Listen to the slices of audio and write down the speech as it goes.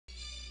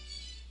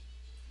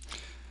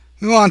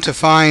We want to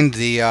find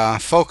the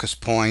focus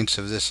points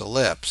of this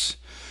ellipse.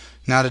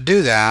 Now to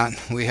do that,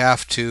 we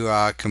have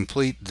to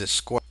complete the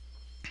square.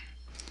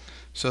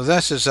 So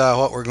this is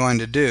what we're going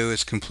to do,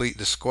 is complete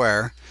the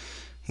square.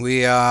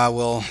 We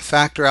will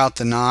factor out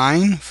the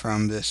 9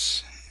 from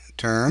this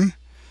term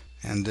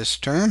and this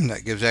term.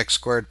 That gives x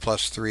squared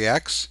plus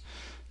 3x.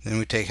 Then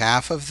we take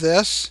half of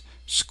this,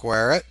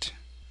 square it,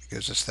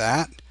 gives us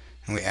that,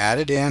 and we add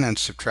it in and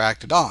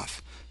subtract it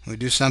off. We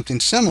do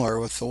something similar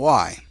with the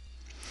y.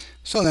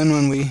 So then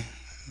when we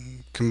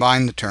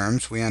combine the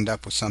terms, we end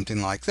up with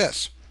something like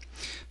this.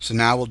 So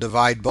now we'll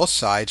divide both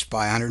sides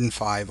by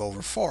 105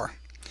 over 4,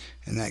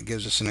 and that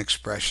gives us an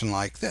expression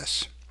like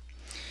this.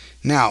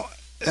 Now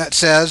that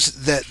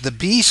says that the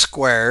b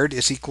squared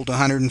is equal to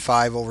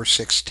 105 over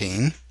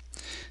 16.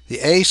 The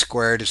a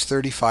squared is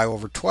 35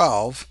 over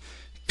 12.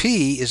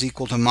 P is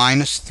equal to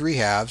minus 3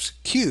 halves.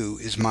 Q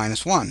is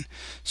minus 1.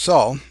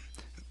 So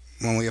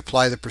when we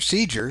apply the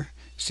procedure,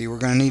 see, we're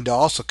going to need to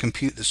also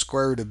compute the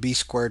square root of b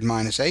squared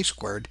minus a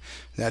squared.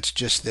 That's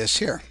just this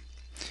here.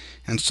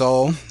 And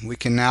so we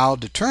can now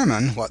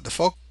determine what the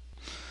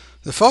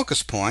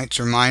focus points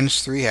are: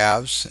 minus 3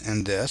 halves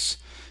and this,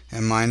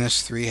 and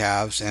minus 3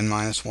 halves and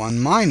minus 1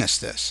 minus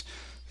this.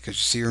 Because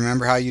you see,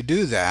 remember how you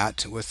do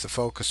that with the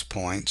focus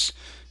points.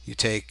 You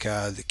take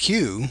the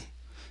q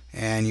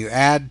and you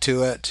add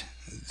to it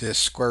this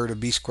square root of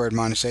b squared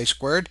minus a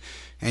squared,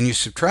 and you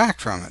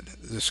subtract from it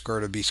the square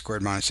root of b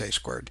squared minus a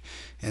squared.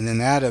 And then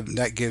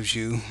that gives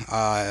you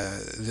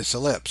this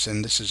ellipse,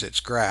 and this is its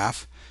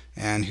graph,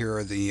 and here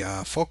are the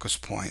focus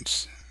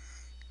points